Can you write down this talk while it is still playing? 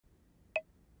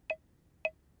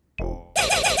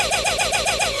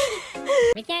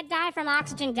We can't die from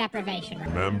oxygen deprivation.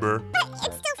 Remember? But it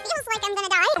still feels like I'm gonna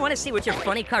die. I want to see what your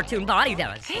funny cartoon body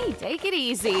does. Hey, take it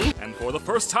easy. And for the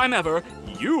first time ever,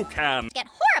 you can Get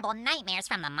horrible nightmares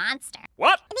from the monster.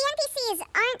 What? The NPCs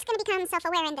aren't gonna become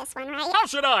self-aware in this one, right? How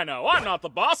should I know? I'm not the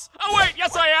boss. Oh wait,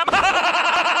 yes I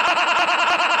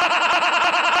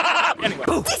am. Anyway.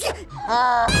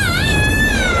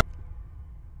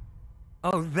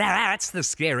 Oh, that's the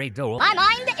scary duel. My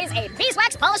mind is a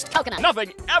beeswax polished coconut.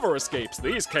 Nothing ever escapes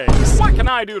these caves. What can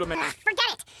I do to make Forget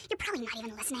it. You're probably not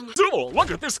even listening. duel?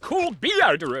 Look at this cool bee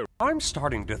I drew. I'm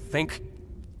starting to think.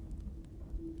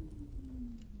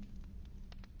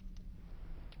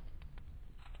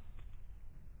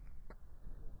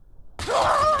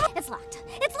 It's locked.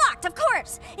 It's locked, of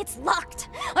course. It's locked.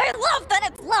 I love that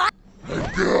it's locked. What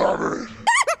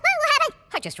happened?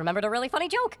 I just remembered a really funny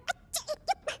joke.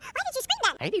 Why did you scream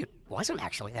that? Maybe it wasn't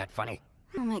actually that funny.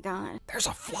 Oh my god. There's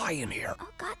a fly in here. Oh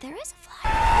god, there is a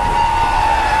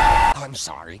fly. I'm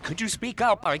sorry. Could you speak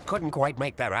up? I couldn't quite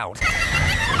make that out.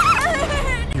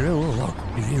 You look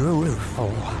beautiful,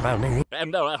 honey.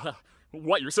 And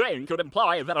what you're saying could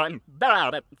imply that I'm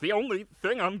bad at the only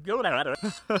thing I'm good at.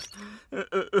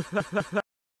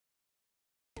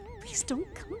 Please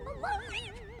don't come alive.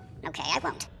 Okay, I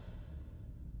won't.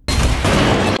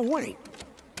 Wait.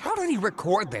 How did he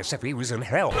record this if he was in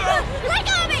hell? Let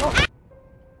go of me!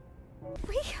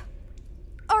 We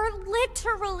are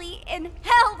literally in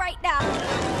hell right now.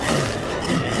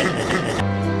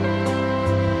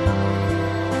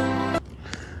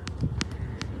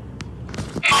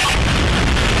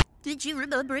 Did you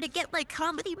remember to get my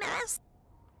comedy mask?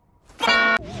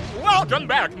 Welcome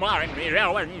back, my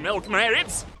yelling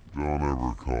milkmaids. Don't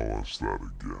ever call us that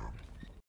again.